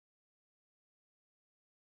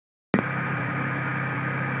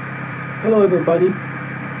Hello everybody.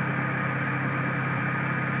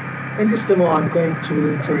 In this demo I'm going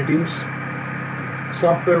to introduce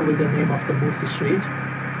software with the name of the MultiSUITE.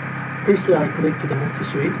 Firstly I click to the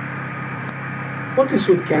MultiSUITE.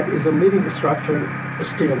 MultiSUITE CAD is a living structure,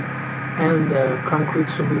 steel and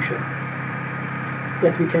concrete solution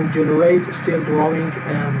that we can generate steel drawing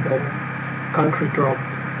and concrete drawing.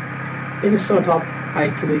 In the startup I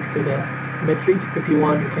click to the metric. If you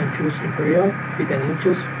want, you can choose imperial, feet and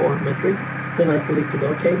inches, or metric. Then I click to the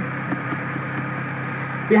OK.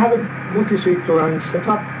 We have a MultiSUITE drawing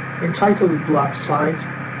setup. Entitled block size,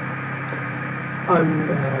 I'm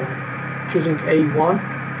choosing A1,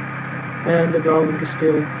 and the drawing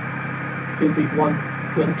scale will be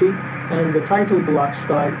 120, and the title block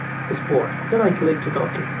style is board. Then I click to the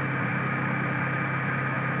OK.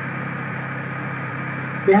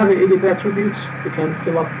 We have edit attributes. You can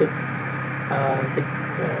fill up the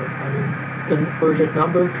project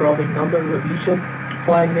number, drawing number, revision,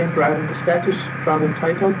 file name, drawing status, drawing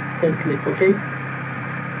title, then click OK.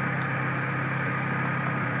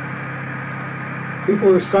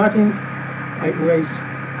 Before starting, I erase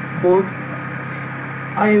board.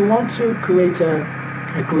 I want to create a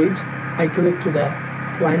grid. I click to the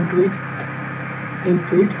plan grid. In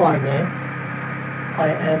grid file name, I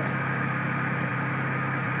add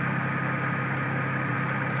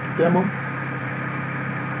demo.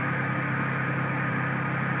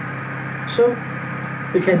 So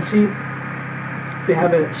we can see we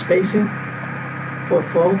have a spacing for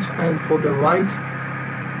front and for the right,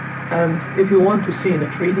 and if you want to see in the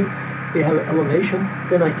 3D we have an elevation.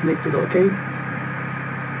 Then I click to the OK.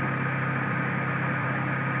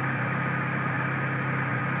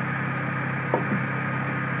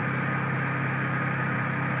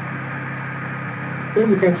 Then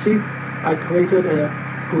you can see I created a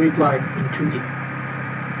grid line in 2D.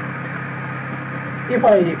 If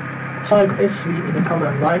I type SV in the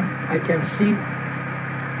command line, I can see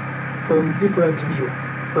from different view,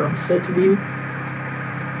 from set view,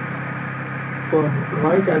 from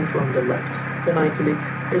right and from the left. Then I click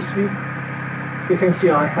SV. You can see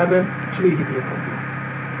I have a 3D view.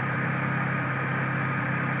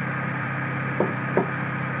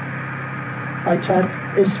 I type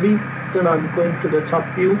SV, then I'm going to the top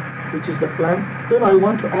view, which is the plan. Then I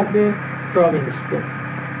want to add the drawing still.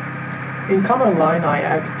 In command line I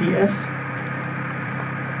add DS.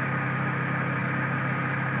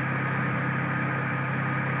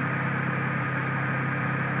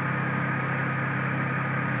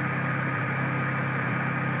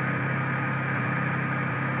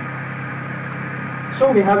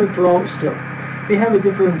 So we have a draw still. We have a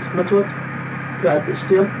different method to add the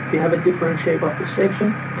still. We have a different shape of the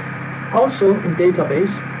section. Also in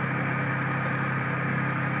database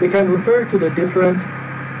we can refer to the different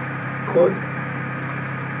code,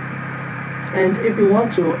 and if we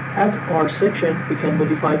want to add our section we can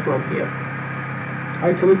modify from here.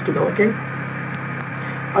 I click to the OK.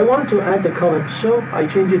 I want to add the column, so I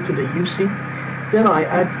change it to the UC. Then I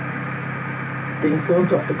add the in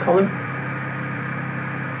front of the column.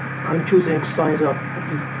 I'm choosing size of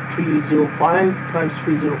 305 times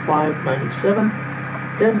 305 97.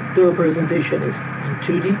 Then the representation is in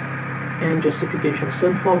 2D, and justification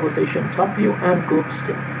central, rotation top view, and group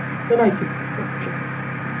still. Then I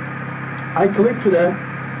click to the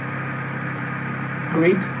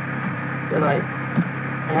grid. Then I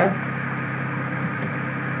add.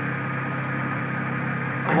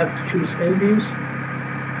 I have to choose N views.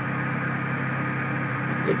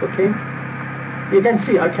 Click OK. You can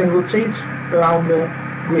see I can rotate around the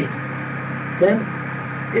grid. Then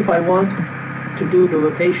if I want to do the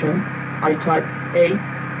rotation, I type A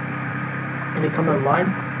in the command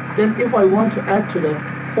line. Then if I want to add to the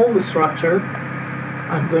whole structure,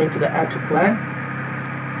 I'm going to the add to plan.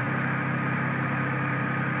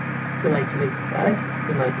 Then I click add.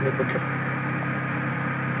 Then I click OK.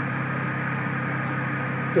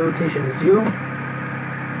 The rotation is 0.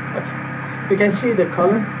 Okay. You can see the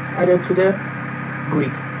color added to the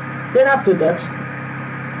grid. Then after that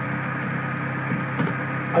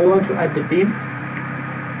I want to add the beam.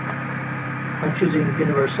 I'm choosing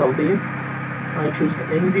universal beam. I choose the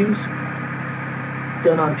N views.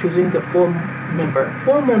 Then I'm choosing the form member.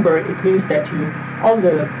 Form member, it means that all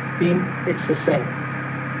the beam it's the same,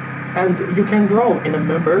 and you can draw in a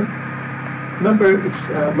member. Member it's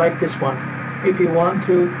like this one. If you want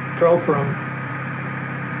to draw from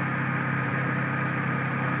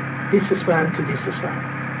this span to this span,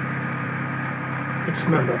 it's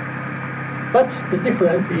member. But the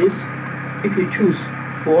difference is if you choose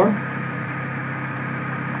form,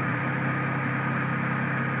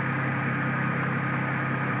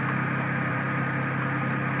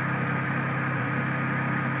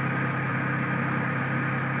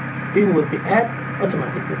 beam will be added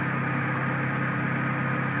automatically.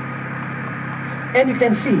 And you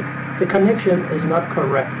can see the connection is not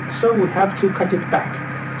correct, so we have to cut it back.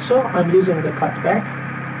 So I'm using the cut back.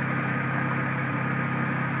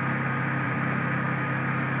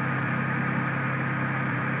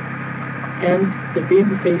 And the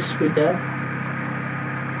beam face with the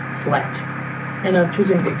flat. And I'm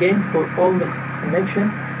choosing again for all the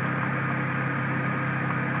connection.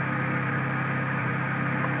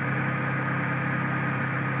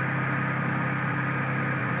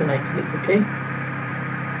 Then I click OK.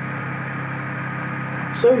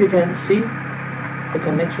 So you can see the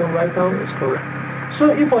connection right now is correct. So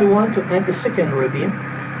if I want to add the secondary beam,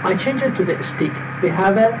 I change it to the stick. We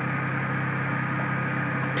have a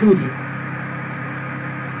 2D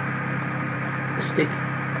stick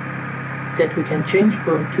that we can change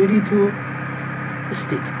from 2D to a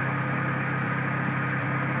stick.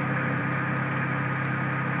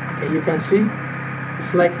 Okay, you can see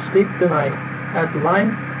it's like a stick. Then I add the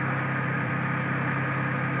line.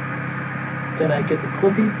 Then I get the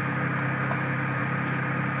copy.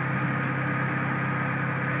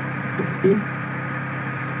 50.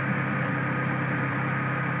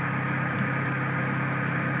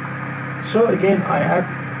 So again I add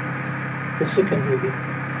the second beam.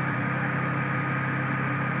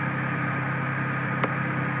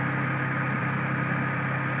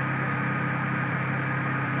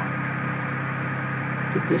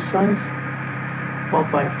 Get this size,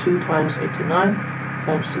 152 times 89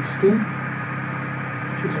 times 16,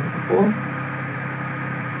 choosing 4.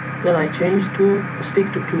 Then I change to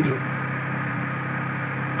stick to 2D.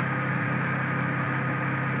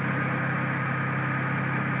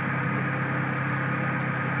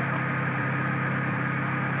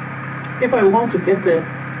 If I want to get the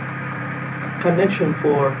connection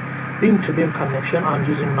for beam-to-beam connection, I'm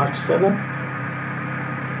using notch 7.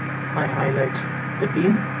 I highlight the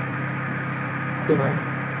beam, then I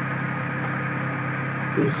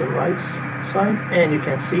choose the right side, and you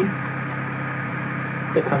can see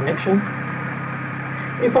the connection.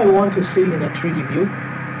 If I want to see in a 3D view,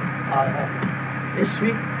 I add this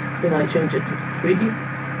view, then I change it to 3D.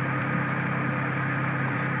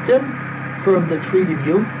 Then from the 3D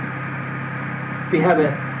view, we have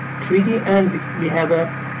a 3D and we have a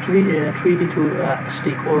 3D to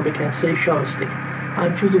stick, or we can say shovel stick.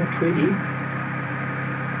 I'm choosing 3D.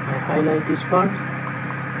 I highlight this part.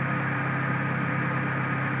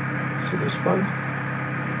 So this part.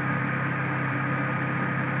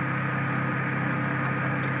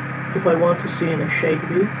 If I want to see in a shade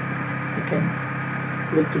view, I can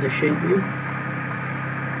click to the shade view.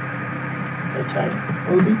 I type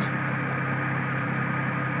orbit.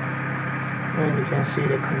 And you can see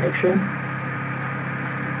the connection.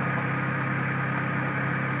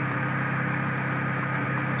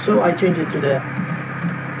 So I change it to the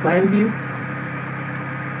plan view.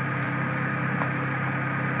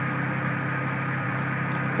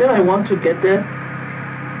 Then I want to get the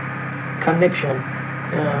connection,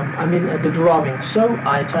 the drawing. So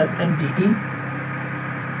I type MDD.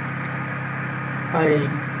 I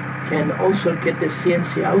can also get the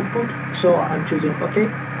CNC output. So I'm choosing OK.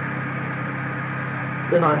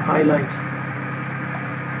 Then I highlight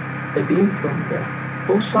the beam from the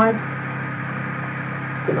both sides.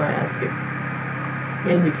 Then I add here,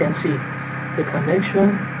 and you can see the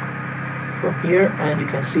connection from here, and you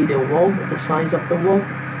can see the wall, the size of the wall.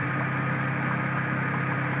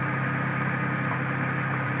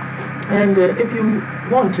 And if you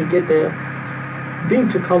want to get the beam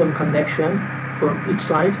to column connection from each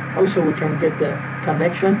side, also we can get the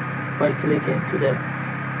connection by clicking to the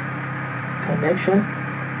connection.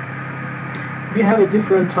 We have a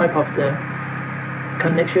different type of the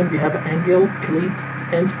connection. We have angle, plate,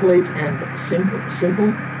 end plate, and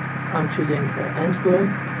simple. I'm choosing the end plate.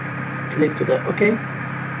 Click to the OK.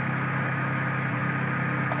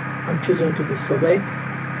 I'm choosing to the select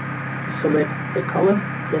the color.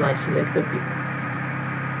 Then I select the beam.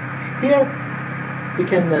 Here we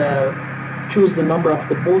can choose the number of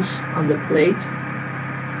the bolts on the plate.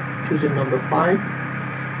 Choosing number 5.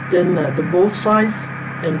 Then the bolt size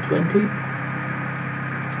M20.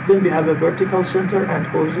 Then we have a vertical center and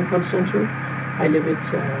horizontal center. I leave it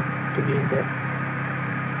to be in the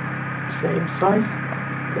same size.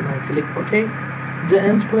 Then I click OK. The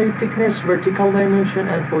end plate thickness, vertical dimension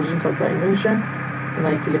and horizontal dimension. Then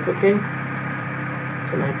I click OK.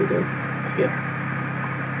 Then I put it here.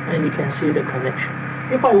 And you can see the connection.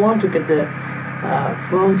 If I want to get the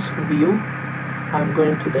front view, I'm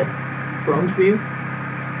going to the front view.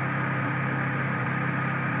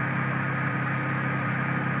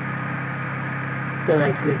 Then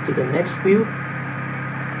I click to the next view.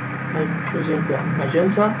 I'm choosing the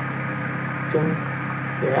magenta. Then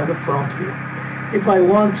we have a front view. If I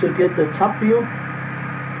want to get the top view,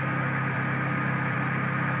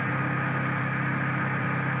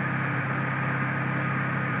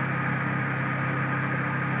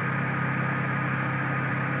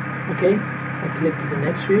 okay, I click to the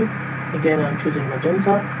next view. Again, I'm choosing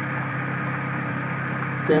magenta.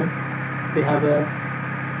 Then we have a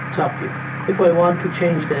top view. If I want to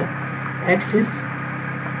change the axis,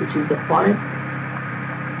 which is the 5,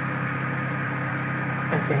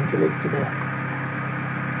 I can click to the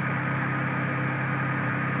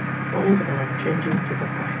point and I'm changing to the 5.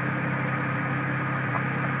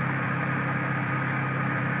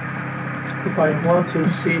 If I want to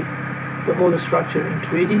see the whole structure in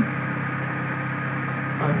 3D,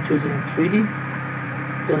 I'm choosing 3D,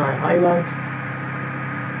 then I highlight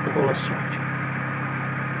the whole structure.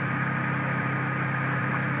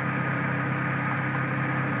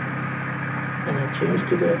 And I change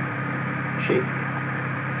to the shape.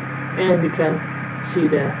 And you can see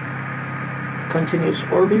the continuous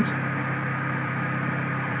orbit.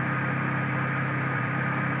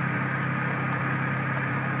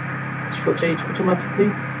 It's rotate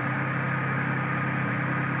automatically.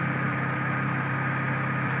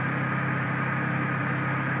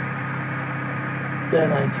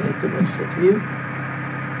 Then I click to the set view.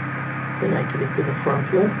 Then I click to the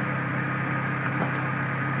front left. Okay.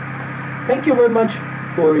 Thank you very much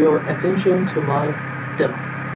for your attention to my demo.